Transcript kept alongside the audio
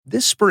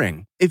This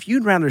spring, if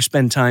you'd rather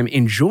spend time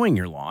enjoying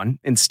your lawn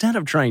instead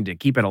of trying to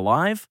keep it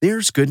alive,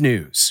 there's good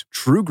news.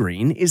 True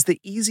Green is the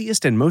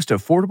easiest and most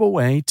affordable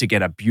way to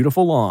get a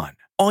beautiful lawn.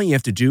 All you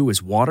have to do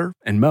is water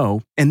and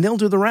mow, and they'll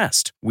do the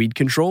rest. Weed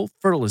control,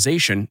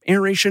 fertilization,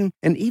 aeration,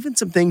 and even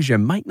some things you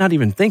might not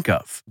even think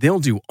of. They'll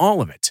do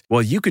all of it,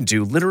 while you can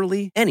do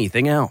literally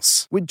anything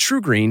else. With True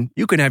Green,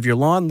 you can have your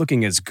lawn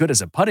looking as good as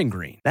a putting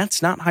green.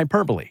 That's not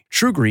hyperbole.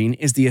 True Green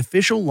is the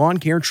official lawn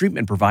care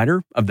treatment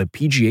provider of the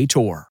PGA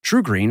Tour.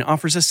 True Green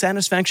offers a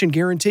satisfaction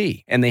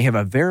guarantee, and they have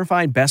a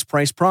verified best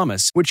price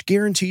promise, which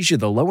guarantees you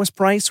the lowest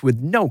price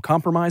with no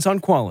compromise on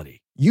quality.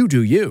 You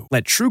do you.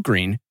 Let True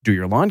Green do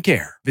your lawn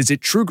care. Visit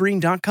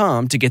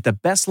truegreen.com to get the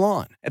best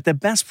lawn at the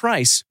best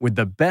price with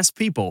the best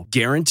people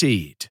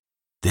guaranteed.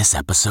 This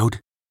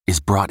episode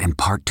is brought in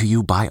part to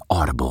you by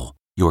Audible,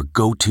 your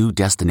go-to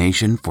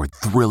destination for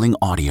thrilling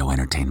audio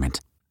entertainment.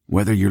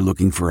 Whether you're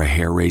looking for a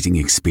hair-raising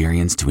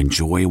experience to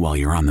enjoy while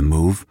you're on the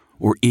move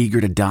or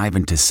eager to dive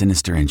into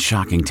sinister and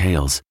shocking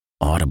tales,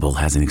 Audible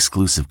has an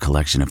exclusive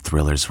collection of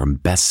thrillers from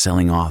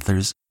best-selling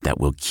authors that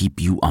will keep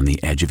you on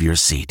the edge of your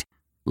seat.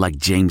 Like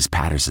James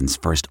Patterson's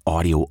first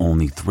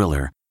audio-only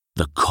thriller,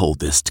 The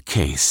Coldest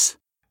Case.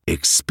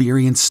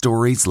 Experience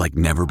stories like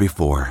never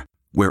before,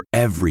 where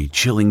every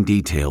chilling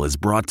detail is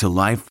brought to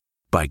life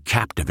by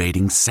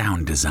captivating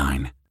sound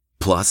design.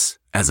 Plus,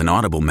 as an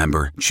Audible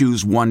member,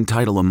 choose one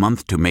title a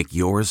month to make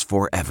yours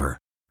forever.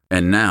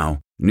 And now,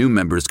 new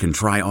members can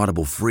try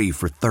Audible free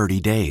for 30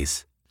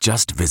 days.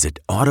 Just visit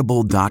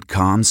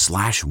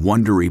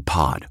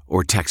audible.com/WonderyPod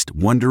or text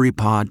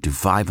WonderyPod to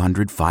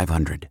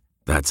 500-500.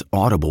 That's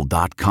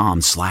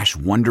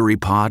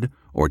audible.com/WonderyPod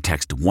or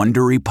text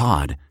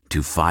WonderyPod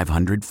to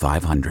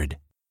 500-500.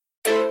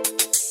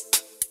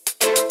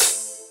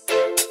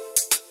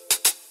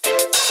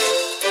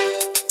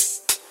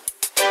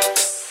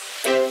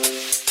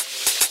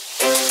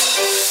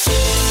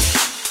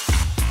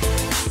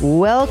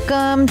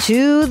 Welcome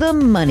to the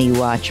Money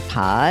Watch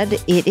Pod.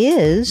 It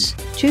is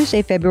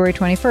Tuesday, February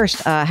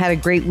 21st. Had a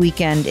great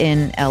weekend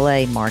in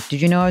LA, Mark. Did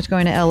you know I was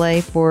going to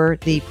LA for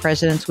the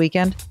President's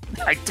Weekend?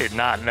 I did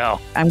not know.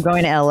 I'm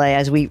going to LA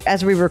as we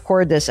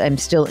record this. I'm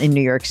still in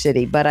New York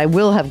City, but I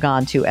will have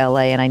gone to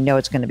LA, and I know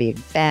it's going to be a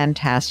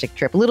fantastic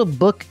trip. A little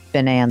book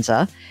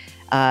bonanza.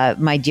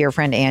 My dear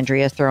friend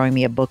Andrea throwing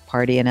me a book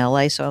party in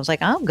LA, so I was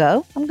like, I'll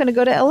go. I'm going to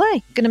go to LA.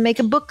 I'm going to make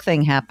a book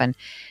thing happen.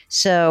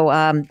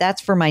 So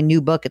that's for my new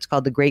book. It's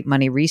called The Great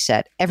Money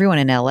Reset. Everyone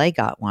in LA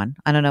got one.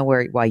 I don't know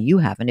why you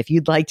haven't. If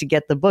you'd like to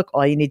get the book,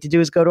 all you need to do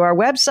is go to our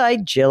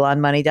website,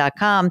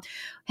 jillonmoney.com.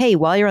 Hey,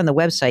 while you're on the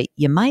website,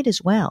 you might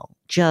as well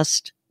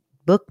just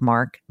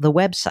bookmark the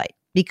website.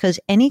 Because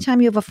anytime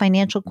you have a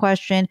financial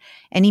question,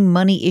 any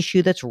money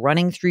issue that's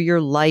running through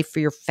your life or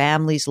your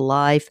family's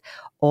life,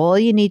 all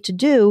you need to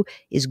do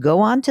is go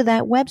onto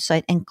that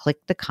website and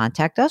click the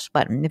Contact Us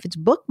button. If it's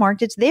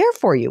bookmarked, it's there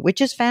for you, which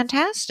is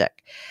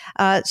fantastic.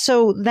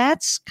 So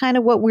that's kind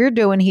of what we're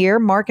doing here.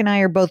 Mark and I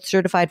are both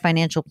certified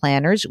financial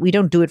planners. We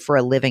don't do it for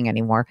a living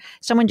anymore.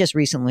 Someone just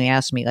recently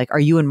asked me, like, are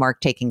you and Mark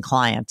taking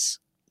clients?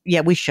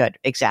 Yeah, we should.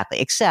 Exactly.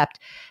 Except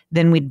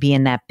then we'd be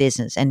in that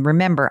business. And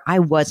remember, I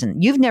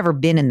wasn't. You've never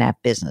been in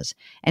that business.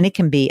 And it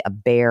can be a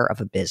bear of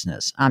a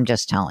business. I'm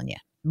just telling you.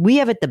 We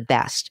have it the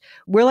best.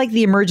 We're like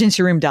the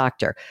emergency room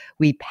doctor.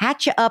 We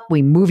patch you up.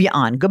 We move you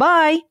on.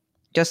 Goodbye.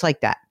 Just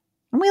like that.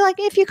 And we like,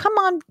 if you come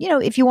on,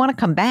 if you want to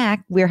come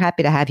back, we're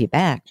happy to have you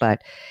back.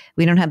 But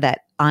we don't have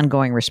that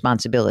ongoing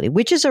responsibility,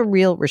 which is a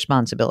real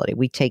responsibility.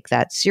 We take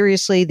that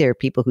seriously. There are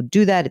people who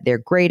do that. They're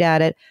great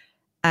at it.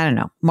 I don't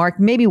know. Mark,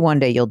 maybe one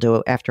day you'll do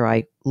it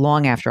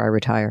long after I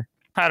retire.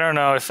 I don't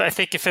know. I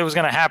think if it was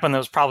going to happen, that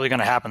was probably going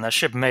to happen. That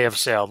ship may have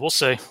sailed. We'll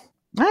see.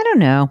 I don't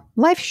know.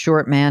 Life's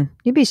short, man.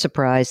 You'd be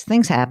surprised.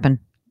 Things happen.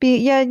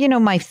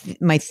 My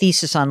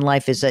thesis on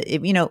life is that,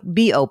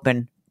 be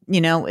open.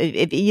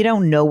 If you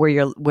don't know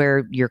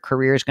where your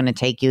career is going to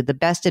take you, the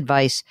best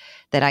advice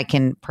that I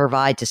can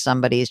provide to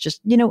somebody is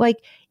just,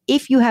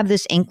 if you have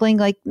this inkling,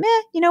 you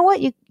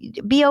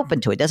be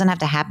open to it. It doesn't have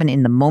to happen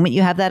in the moment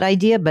you have that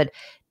idea, but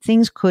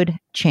things could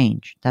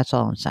change. That's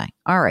all I'm saying.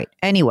 All right.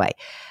 Anyway,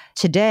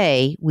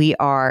 today we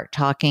are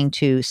talking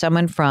to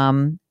someone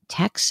from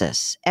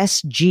Texas,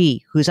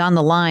 SG, who's on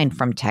the line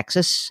from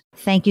Texas.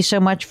 Thank you so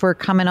much for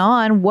coming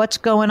on. What's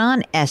going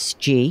on,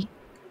 SG?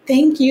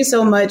 Thank you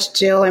so much,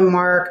 Jill and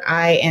Mark.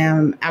 I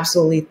am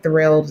absolutely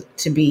thrilled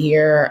to be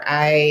here.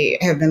 I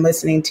have been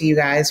listening to you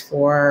guys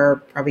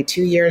for probably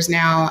 2 years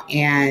now.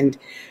 And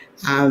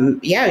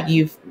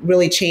you've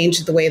really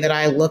changed the way that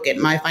I look at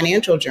my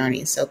financial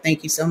journey. So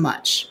thank you so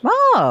much.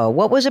 Oh,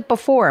 what was it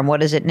before and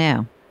what is it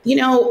now?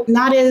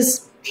 Not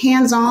as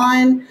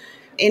hands-on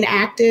and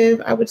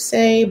active, I would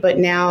say, but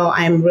now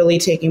I'm really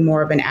taking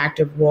more of an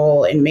active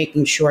role in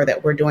making sure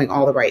that we're doing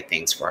all the right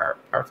things for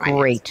our finances.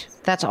 Great.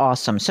 That's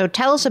awesome. So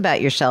tell us about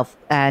yourself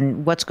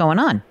and what's going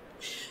on.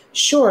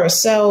 Sure.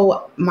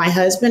 So my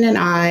husband and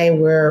I,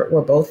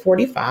 we're both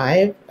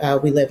 45.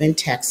 We live in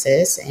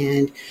Texas,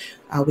 and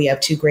We have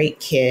two great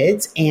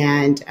kids.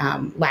 And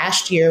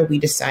last year, we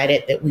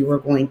decided that we were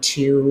going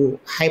to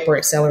hyper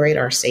accelerate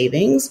our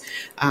savings.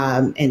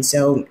 And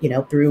so,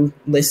 through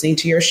listening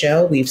to your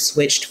show, we've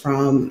switched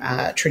from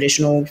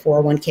traditional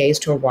 401ks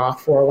to a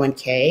Roth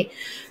 401k.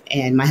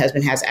 And my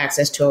husband has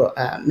access to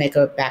make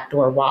a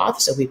backdoor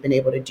Roth, so we've been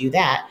able to do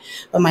that.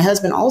 But my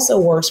husband also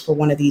works for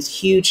one of these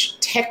huge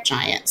tech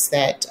giants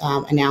that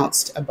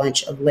announced a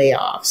bunch of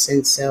layoffs.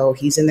 And so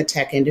he's in the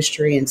tech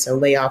industry, and so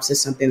layoffs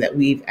is something that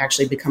we've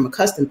actually become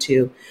accustomed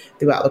to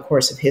throughout the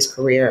course of his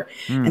career.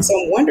 And so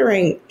I'm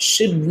wondering,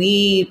 should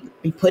we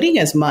be putting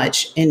as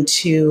much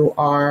into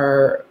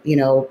our,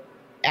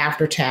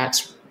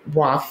 after-tax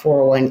Roth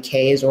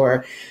 401ks,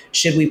 or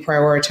should we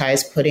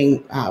prioritize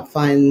putting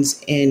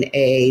funds in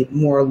a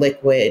more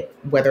liquid,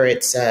 whether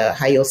it's a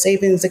high yield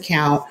savings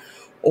account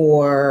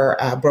or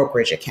a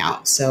brokerage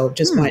account? So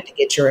just wanted to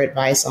get your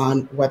advice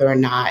on whether or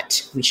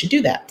not we should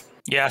do that.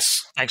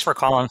 Yes. Thanks for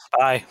calling.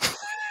 Bye.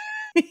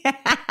 Okay,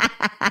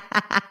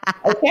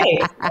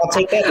 I'll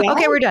take that down.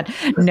 Okay, we're done.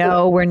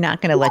 No, we're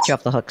not going to let you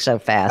off the hook so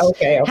fast.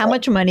 Okay. How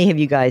much money have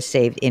you guys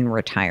saved in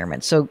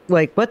retirement? So,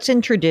 what's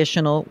in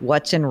traditional?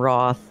 What's in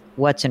Roth?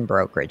 What's in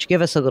brokerage?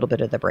 Give us a little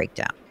bit of the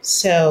breakdown.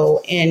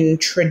 So in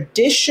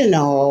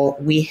traditional,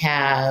 we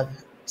have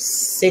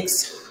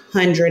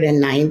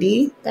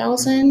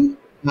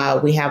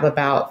 $690,000. We have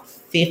about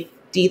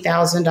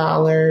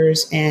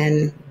 $50,000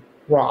 in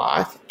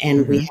Roth,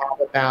 and we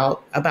have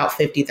about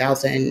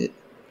 $50,000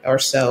 or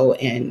so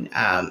in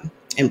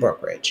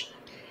brokerage.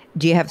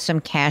 Do you have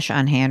some cash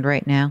on hand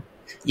right now?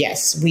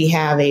 Yes, we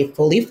have a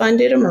fully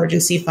funded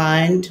emergency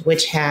fund,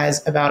 which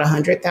has about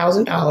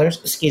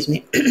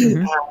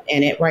 $100,000,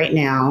 in it right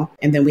now.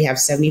 And then we have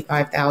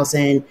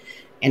 $75,000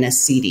 in a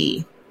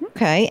CD.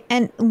 Okay.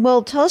 And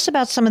tell us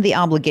about some of the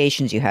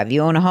obligations you have.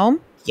 You own a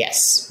home?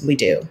 Yes, we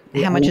do.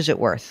 How much is it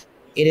worth?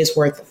 It is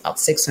worth about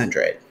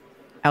 $600.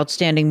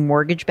 Outstanding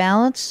mortgage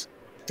balance?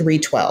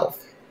 $312.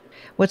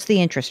 What's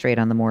the interest rate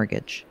on the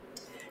mortgage?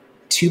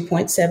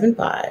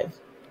 2.75.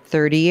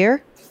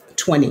 30-year?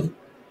 20.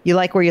 You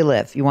like where you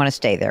live. You want to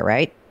stay there,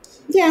 right?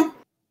 Yeah.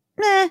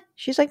 Meh.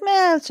 She's like,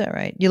 that's all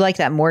right. You like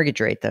that mortgage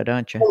rate, though,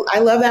 don't you? Well, I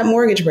love that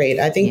mortgage rate.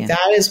 I think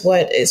that is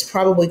what is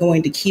probably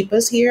going to keep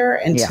us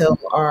here until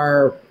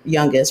our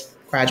youngest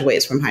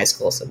graduates from high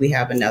school. So we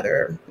have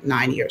another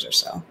 9 years or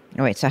so.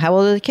 Oh, wait, so how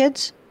old are the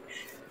kids?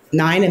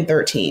 9 and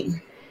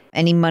 13.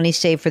 Any money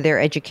saved for their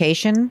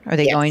education? Are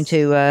they going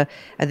to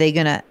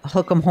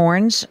hook them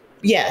horns?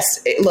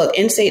 Yes. Look,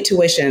 in-state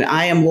tuition,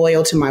 I am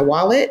loyal to my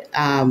wallet.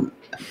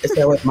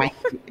 So if my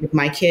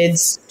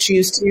kids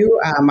choose to,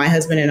 my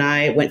husband and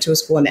I went to a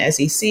school in the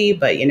SEC,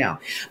 but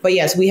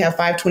yes, we have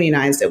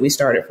 529s that we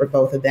started for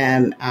both of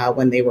them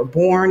when they were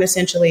born,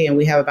 essentially, and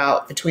we have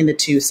about between the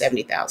two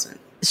 70,000.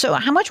 So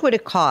how much would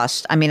it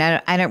cost? I mean,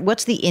 I don't.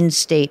 What's the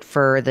in-state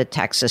for the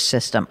Texas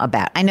system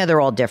about? I know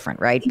they're all different,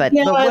 right? But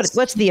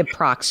what's the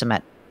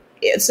approximate?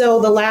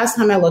 So the last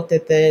time I looked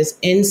at this,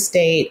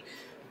 in-state,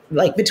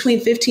 like between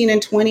 15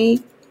 and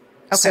 20.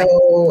 Okay.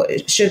 So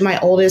should my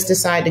oldest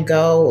decide to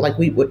go,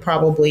 we would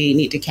probably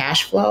need to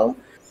cash flow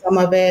some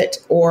of it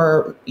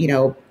or,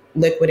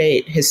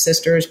 liquidate his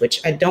sisters, which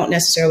I don't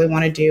necessarily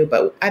want to do,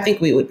 but I think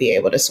we would be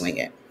able to swing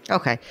it.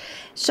 Okay.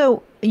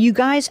 So you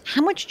guys,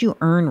 how much do you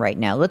earn right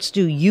now? Let's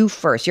do you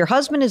first. Your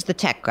husband is the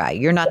tech guy.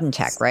 You're not in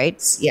tech,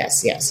 right?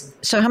 Yes.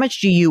 So how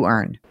much do you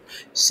earn?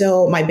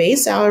 So my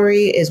base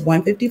salary is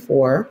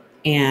 $154,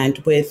 and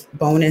with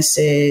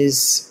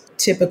bonuses,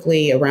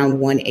 typically around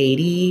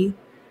 $180.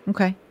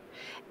 Okay.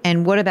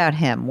 And what about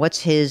him? What's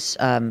his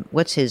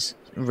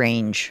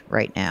range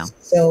right now?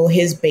 So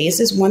his base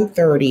is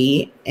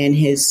 $130, and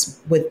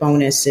with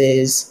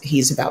bonuses,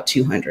 he's about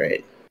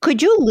 $200.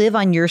 Could you live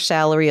on your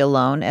salary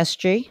alone,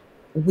 SG?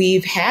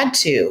 We've had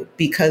to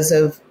because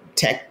of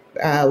tech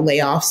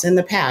layoffs in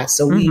the past.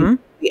 So we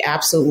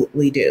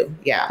absolutely do.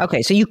 Yeah.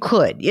 Okay. So you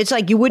could. It's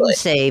like you wouldn't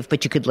save,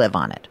 but you could live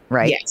on it,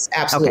 right? Yes,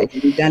 absolutely. Okay.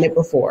 We've done it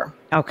before.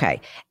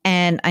 Okay.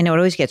 And I know it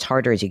always gets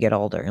harder as you get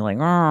older. You're like,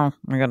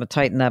 we're going to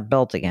tighten that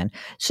belt again.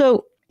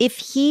 So if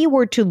he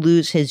were to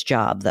lose his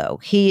job,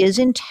 though, he is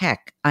in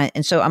tech.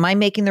 And so am I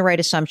making the right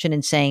assumption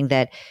in saying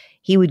that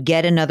he would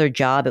get another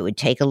job? It would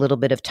take a little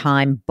bit of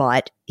time,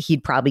 but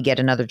he'd probably get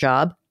another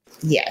job?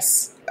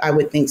 Yes, I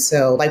would think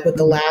so. Like with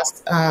the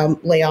last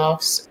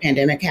layoffs,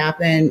 pandemic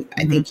happened.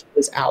 I think he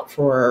was out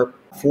for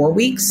 4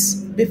 weeks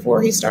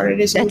before he started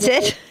his new That's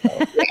it? So,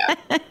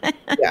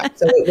 yeah.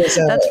 So it was.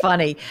 That's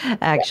funny.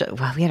 Actually,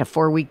 well, we had a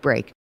 4-week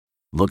break.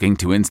 Looking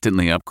to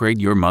instantly upgrade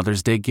your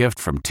Mother's Day gift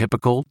from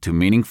typical to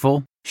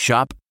meaningful?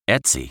 Shop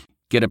Etsy.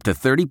 Get up to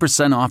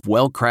 30% off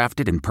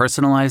well-crafted and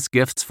personalized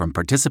gifts from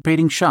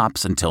participating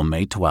shops until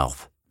May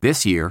 12th.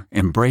 This year,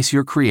 embrace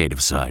your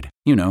creative side.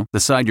 The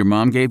side your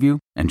mom gave you.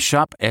 And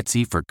shop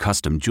Etsy for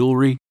custom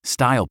jewelry,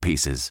 style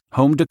pieces,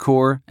 home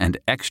decor, and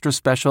extra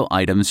special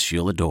items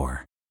she'll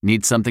adore.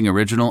 Need something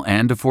original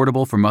and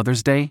affordable for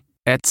Mother's Day?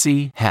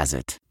 Etsy has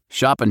it.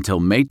 Shop until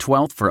May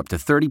 12th for up to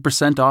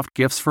 30% off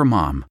gifts for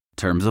mom.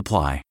 Terms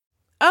apply.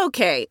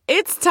 Okay,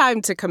 it's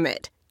time to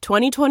commit.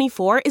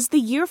 2024 is the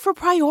year for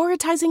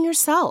prioritizing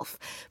yourself.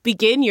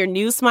 Begin your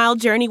new smile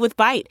journey with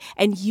Byte,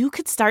 and you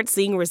could start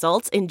seeing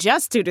results in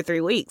just 2 to 3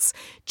 weeks.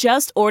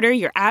 Just order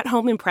your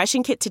at-home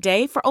impression kit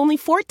today for only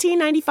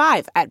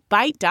 $14.95 at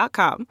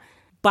Byte.com.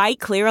 Byte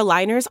Clear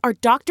aligners are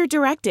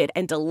doctor-directed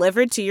and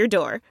delivered to your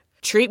door.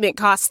 Treatment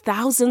costs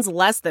thousands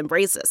less than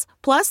braces.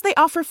 Plus, they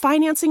offer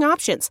financing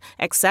options,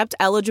 accept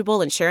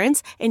eligible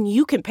insurance, and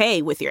you can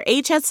pay with your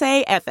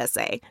HSA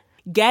FSA.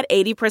 Get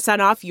 80%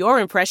 off your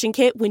impression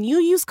kit when you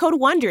use code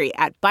WONDERY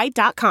at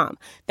Byte.com.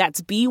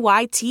 That's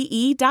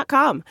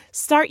BYTE.com.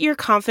 Start your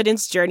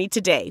confidence journey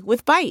today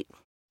with Byte.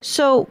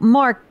 So,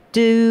 Mark,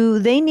 do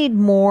they need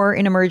more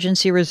in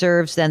emergency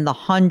reserves than the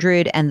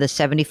 100 and the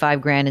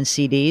 75 grand in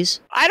CDs?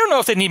 I don't know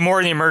if they need more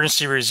in the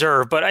emergency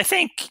reserve, but I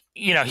think,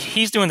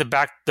 he's doing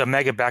the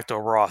mega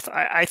backdoor Roth.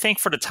 I think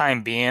for the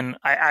time being,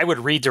 I would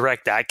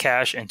redirect that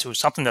cash into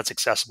something that's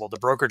accessible, the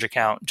brokerage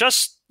account,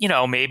 just,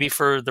 maybe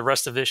for the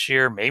rest of this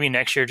year, maybe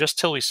next year, just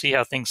till we see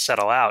how things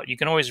settle out. You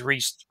can always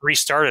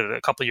restart it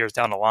a couple of years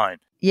down the line.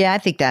 Yeah, I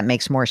think that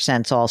makes more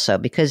sense also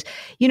because,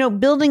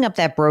 building up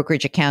that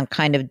brokerage account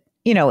kind of,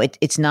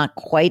 it's not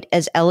quite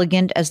as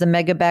elegant as the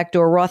mega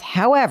backdoor Roth.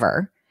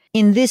 However,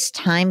 in this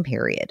time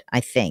period, I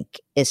think,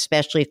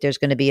 especially if there's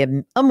going to be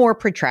a more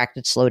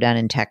protracted slowdown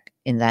in tech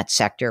in that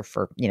sector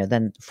for,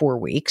 than 4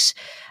 weeks,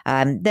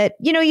 that,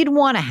 you'd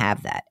want to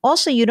have that.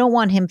 Also, you don't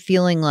want him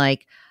feeling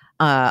like,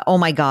 oh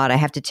my God, I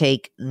have to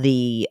take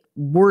the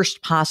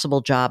worst possible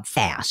job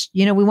fast.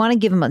 We want to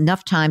give him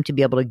enough time to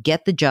be able to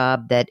get the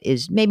job that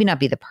is maybe not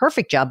be the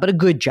perfect job, but a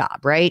good job,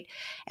 right?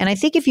 And I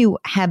think if you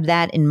have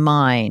that in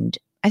mind,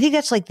 I think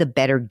that's like the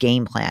better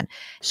game plan.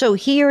 So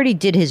he already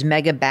did his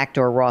mega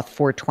backdoor Roth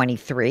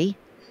 423.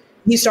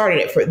 He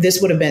started it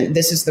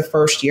this is the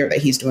first year that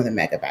he's doing the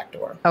mega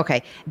backdoor.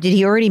 Okay. Did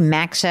he already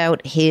max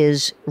out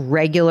his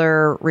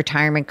regular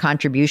retirement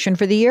contribution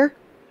for the year?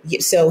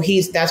 So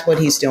that's what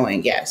he's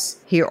doing. Yes.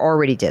 He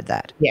already did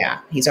that. Yeah,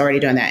 he's already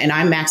done that. And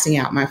I'm maxing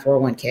out my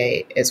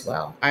 401k as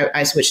well.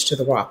 I switched to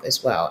the Roth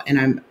as well.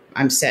 And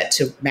I'm set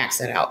to max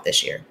that out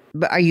this year.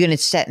 But are you going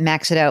to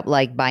max it out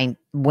like by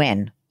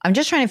when? I'm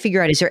just trying to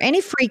figure out, is there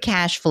any free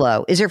cash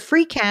flow? Is there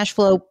free cash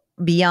flow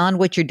beyond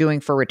what you're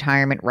doing for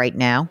retirement right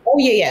now? Oh,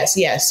 yeah,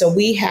 yes. So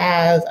we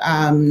have,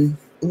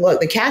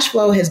 the cash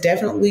flow has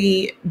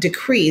definitely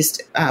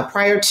decreased.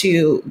 Prior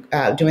to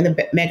doing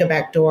the mega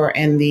backdoor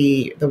and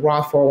the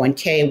Roth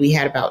 401k, we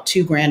had about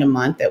 $2,000 a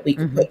month that we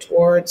could put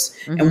towards.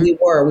 And we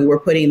were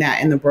putting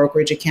that in the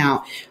brokerage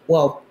account.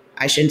 Well,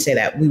 I shouldn't say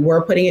that. We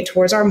were putting it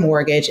towards our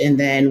mortgage, and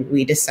then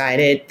we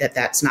decided that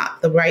that's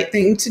not the right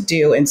thing to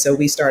do. And so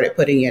we started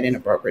putting it in a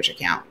brokerage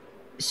account.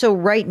 So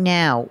right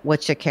now,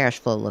 what's your cash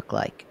flow look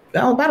like?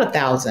 Well, about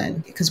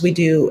 $1,000, because we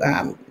do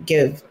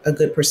give a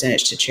good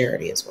percentage to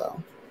charity as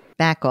well.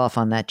 Back off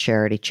on that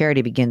charity.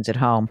 Charity begins at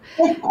home.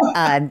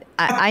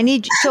 I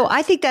need, so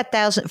I think that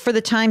 $1,000 for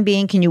the time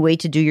being. Can you wait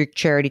to do your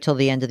charity till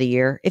the end of the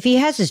year? If he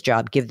has his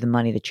job, give the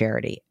money to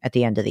charity at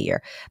the end of the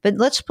year. But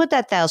let's put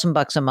that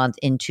 $1,000 a month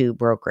into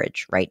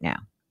brokerage right now.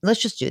 Let's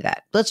just do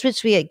that. Let's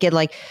just get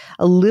like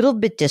a little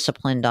bit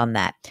disciplined on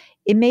that.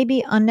 It may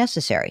be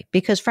unnecessary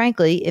because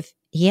frankly, if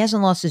he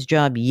hasn't lost his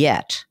job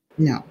yet,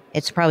 no,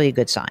 it's probably a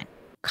good sign.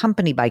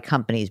 Company by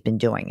company has been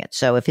doing it.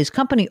 So if his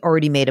company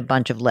already made a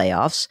bunch of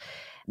layoffs,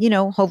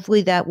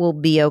 hopefully that will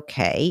be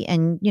okay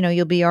and,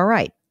 you'll be all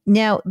right.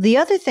 Now, the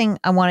other thing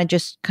I want to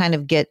just kind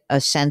of get a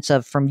sense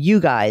of from you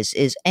guys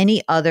is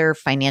any other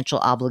financial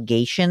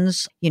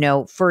obligations.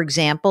 For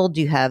example, do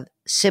you have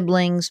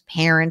siblings,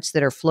 parents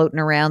that are floating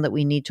around that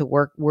we need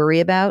to worry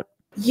about?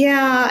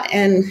 Yeah.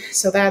 And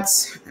so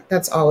that's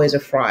always a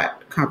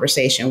fraught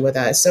conversation with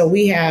us. So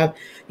we have,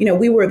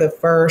 we were the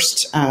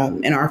first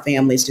in our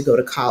families to go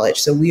to college.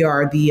 So we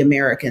are the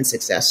American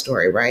success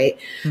story, right?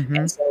 Mm-hmm.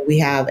 And so we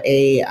have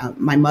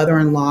my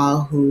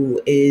mother-in-law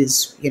who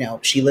is,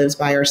 she lives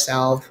by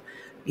herself.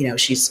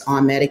 She's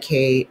on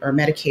Medicaid or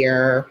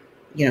Medicare.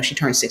 She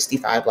turned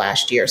 65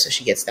 last year, so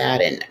she gets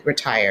that and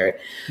retired.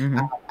 Mm-hmm.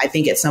 I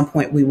think at some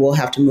point we will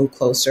have to move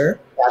closer.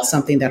 That's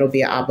something that'll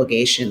be an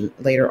obligation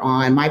later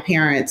on. My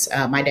parents,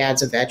 my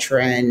dad's a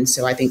veteran,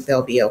 so I think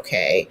they'll be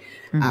okay.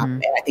 Mm-hmm.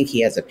 And I think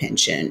he has a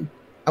pension.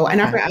 Oh,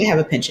 and I have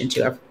a pension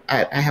too.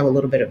 I have a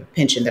little bit of a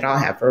pension that I'll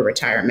have for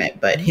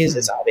retirement, but his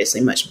is obviously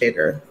much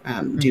bigger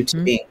due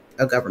to being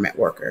a government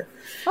worker.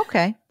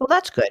 Okay. Well,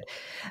 that's good.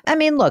 I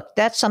mean, look,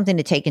 that's something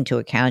to take into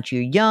account.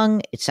 You're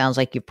young. It sounds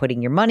like you're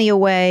putting your money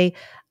away.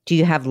 Do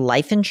you have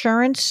life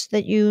insurance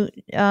that you,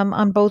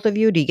 on both of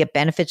you? Do you get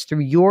benefits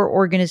through your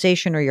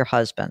organization or your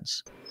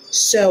husband's?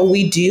 So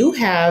we do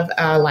have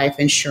life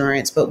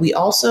insurance, but we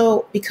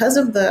also, because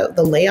of the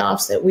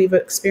layoffs that we've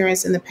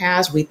experienced in the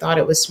past, we thought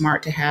it was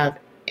smart to have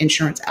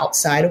insurance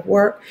outside of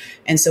work.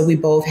 And so we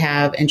both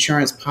have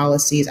insurance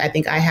policies. I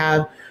think I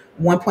have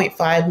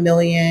 1.5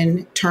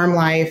 million term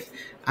life.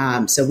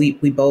 So we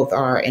both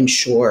are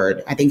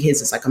insured. I think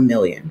his is like $1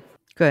 million.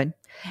 Good.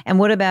 And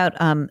what about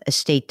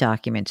estate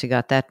documents? You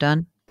got that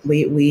done?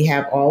 We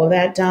have all of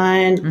that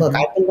done. Mm-hmm. Look,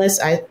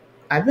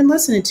 I've been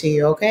listening to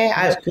you. Okay.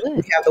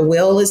 We have the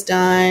will is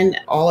done.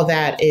 All of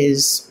that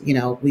is,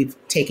 we've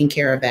taken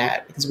care of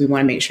that because we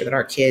want to make sure that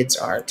our kids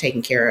are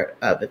taken care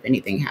of if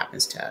anything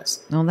happens to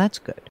us. Oh, that's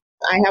good.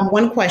 I have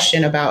one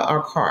question about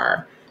our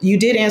car. You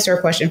did answer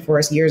a question for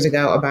us years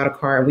ago about a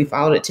car. We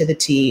followed it to the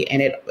T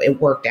and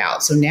it worked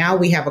out. So now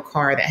we have a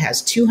car that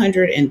has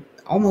 200 and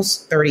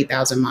almost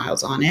 30,000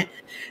 miles on it.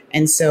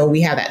 And so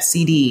we have that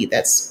CD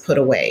that's put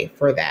away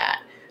for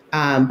that.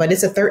 But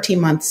it's a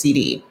 13-month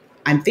CD.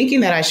 I'm thinking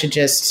that I should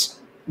just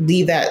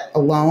leave that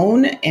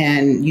alone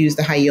and use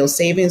the high yield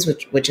savings,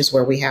 which is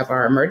where we have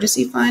our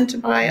emergency fund to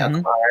buy a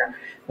car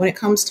when it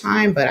comes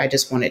time. But I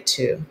just wanted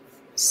to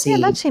see. Yeah,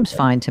 that seems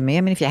fine to me.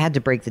 I mean, if you had to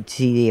break the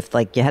CD, if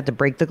you had to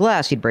break the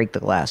glass, you'd break the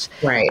glass.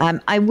 Right.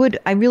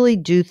 I really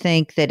do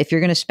think that if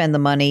you're going to spend the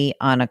money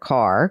on a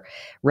car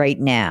right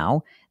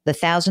now, the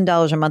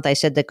 $1,000 a month I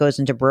said that goes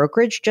into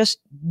brokerage, just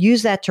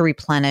use that to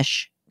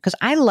replenish. Because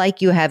I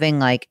like you having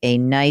like a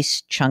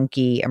nice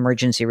chunky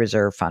emergency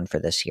reserve fund for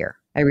this year.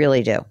 I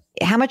really do.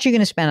 How much are you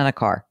going to spend on a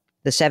car?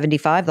 The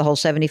 75, the whole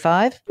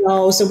 75?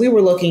 No, so we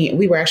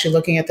were actually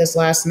looking at this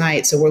last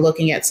night. So we're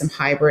looking at some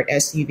hybrid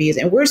SUVs,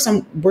 and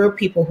we're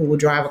people who will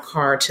drive a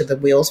car till the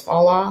wheels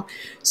fall off.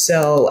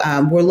 So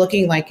we're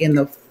looking like in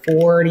the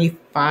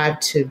 45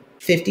 to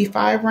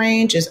 55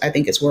 range I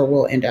think it's where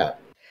we'll end up.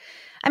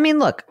 I mean,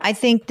 look, I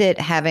think that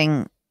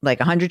having like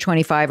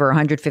 125 or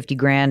 150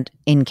 grand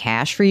in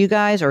cash for you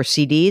guys or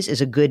CDs is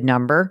a good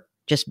number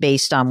just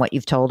based on what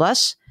you've told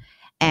us.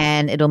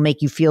 And it'll make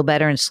you feel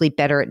better and sleep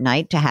better at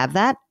night to have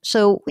that.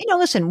 So,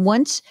 listen,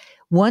 once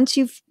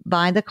you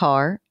buy the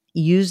car,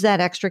 use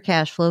that extra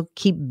cash flow,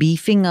 keep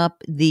beefing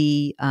up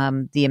the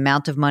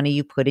amount of money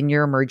you put in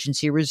your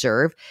emergency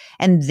reserve,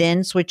 and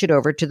then switch it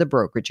over to the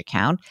brokerage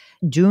account.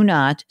 Do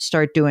not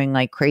start doing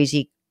like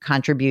crazy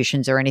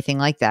contributions or anything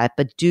like that,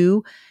 but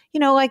do,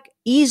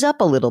 ease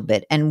up a little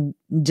bit and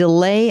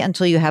delay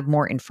until you have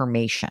more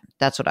information.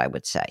 That's what I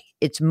would say.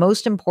 It's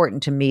most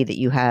important to me that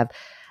you have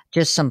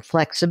just some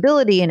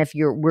flexibility. And if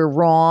we're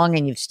wrong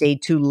and you've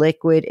stayed too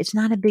liquid, it's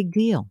not a big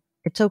deal.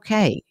 It's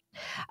okay.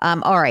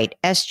 All right.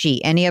 SG,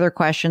 any other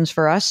questions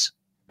for us?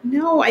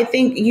 No, I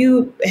think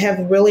you have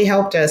really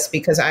helped us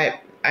because I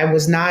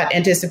was not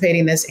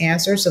anticipating this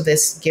answer. So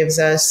this gives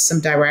us some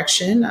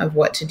direction of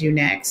what to do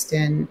next.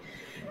 And,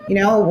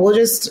 we'll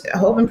just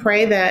hope and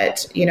pray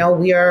that,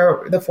 we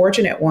are the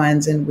fortunate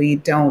ones and we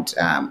don't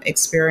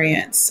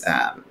experience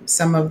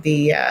some of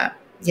the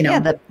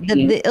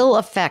the ill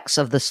effects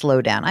of the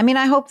slowdown. I mean,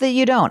 I hope that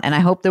you don't. And I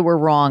hope that we're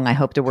wrong. I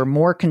hope that we're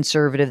more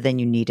conservative than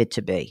you needed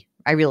to be.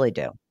 I really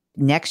do.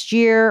 Next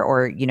year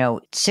or,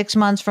 6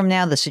 months from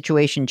now, the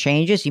situation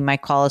changes. You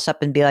might call us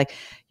up and be like,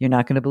 you're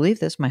not going to believe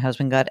this. My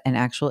husband got an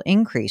actual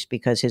increase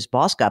because his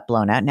boss got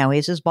blown out. Now he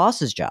has his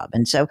boss's job.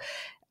 And so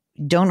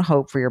don't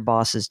hope for your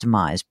boss's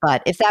demise.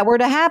 But if that were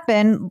to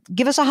happen,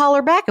 give us a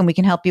holler back and we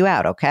can help you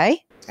out.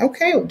 Okay?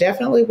 Okay,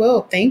 definitely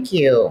will. Thank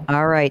you.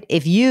 All right.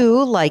 If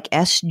you, like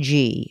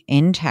SG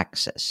in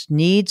Texas,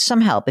 need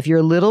some help, if you're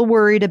a little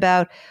worried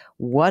about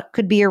what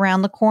could be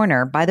around the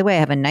corner, by the way, I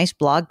have a nice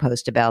blog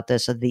post about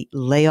this of the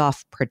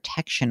layoff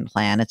protection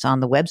plan. It's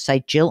on the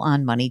website,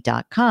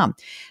 jillonmoney.com.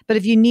 But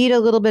if you need a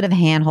little bit of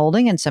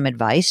hand-holding and some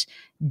advice,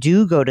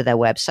 do go to that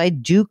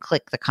website, do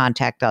click the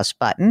Contact Us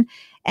button,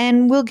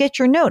 and we'll get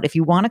your note. If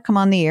you want to come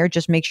on the air,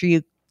 just make sure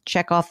you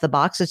check off the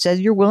box that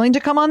says you're willing to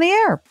come on the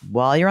air.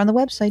 While you're on the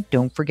website,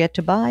 don't forget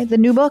to buy the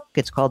new book.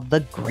 It's called The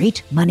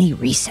Great Money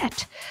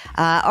Reset.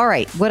 All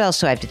right. What else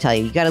do I have to tell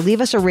you? You got to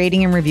leave us a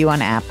rating and review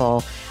on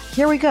Apple.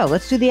 Here we go.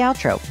 Let's do the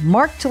outro.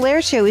 Mark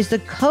Talercio is the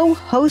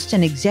co-host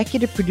and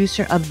executive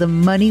producer of the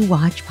Money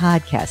Watch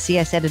podcast. See,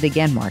 I said it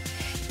again, Mark.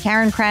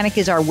 Karen Kranick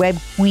is our web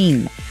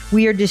queen.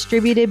 We are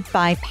distributed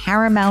by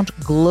Paramount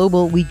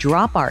Global. We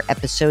drop our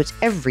episodes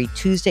every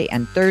Tuesday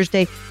and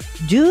Thursday.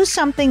 Do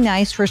something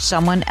nice for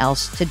someone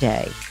else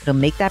today. It'll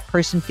make that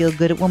person feel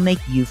good. It will make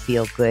you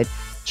feel good.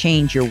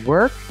 Change your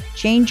work,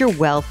 change your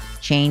wealth,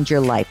 change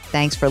your life.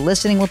 Thanks for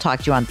listening. We'll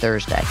talk to you on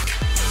Thursday.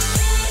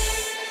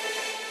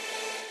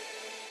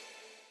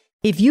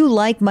 If you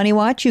like Money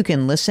Watch, you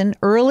can listen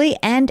early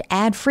and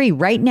ad-free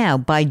right now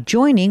by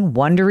joining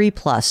Wondery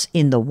Plus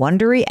in the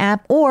Wondery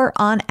app or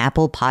on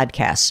Apple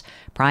Podcasts.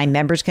 Prime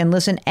members can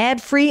listen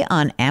ad-free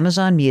on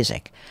Amazon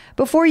Music.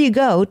 Before you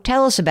go,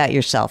 tell us about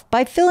yourself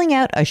by filling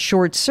out a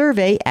short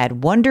survey at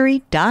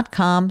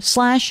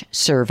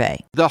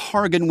Wondery.com/survey. The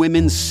Hargan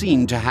women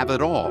seemed to have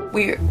it all.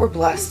 We were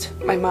blessed.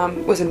 My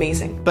mom was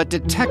amazing. But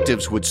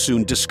detectives would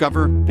soon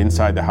discover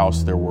inside the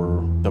house there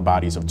were the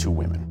bodies of 2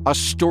 women. A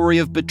story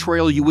of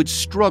betrayal you would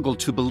struggle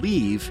to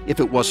believe if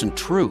it wasn't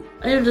true.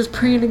 I am just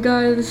praying to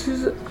God, this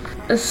is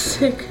a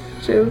sick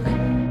joke.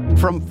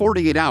 From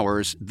 48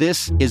 Hours,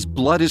 this is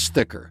Blood is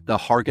Thicker, The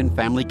Hargan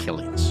Family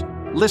Killings.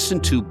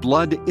 Listen to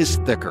Blood is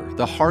Thicker,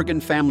 The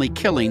Hargan Family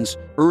Killings,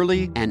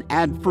 early and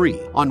ad-free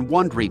on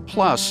Wondery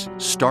Plus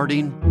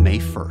starting May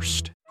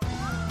 1st.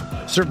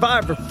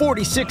 Survivor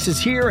 46 is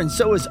here, and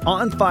so is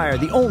On Fire,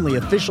 the only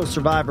official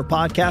Survivor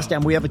podcast,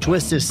 and we have a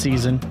twist this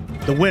season.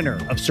 The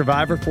winner of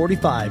Survivor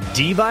 45,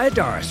 Dee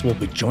Valladares, will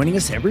be joining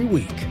us every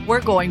week. We're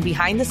going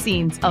behind the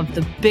scenes of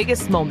the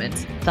biggest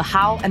moments, the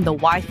how and the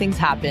why things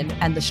happen,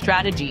 and the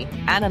strategy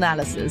and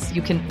analysis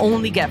you can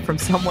only get from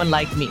someone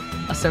like me,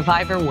 a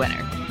Survivor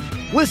winner.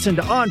 Listen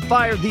to On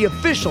Fire, the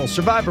official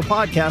Survivor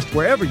podcast,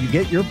 wherever you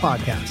get your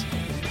podcasts.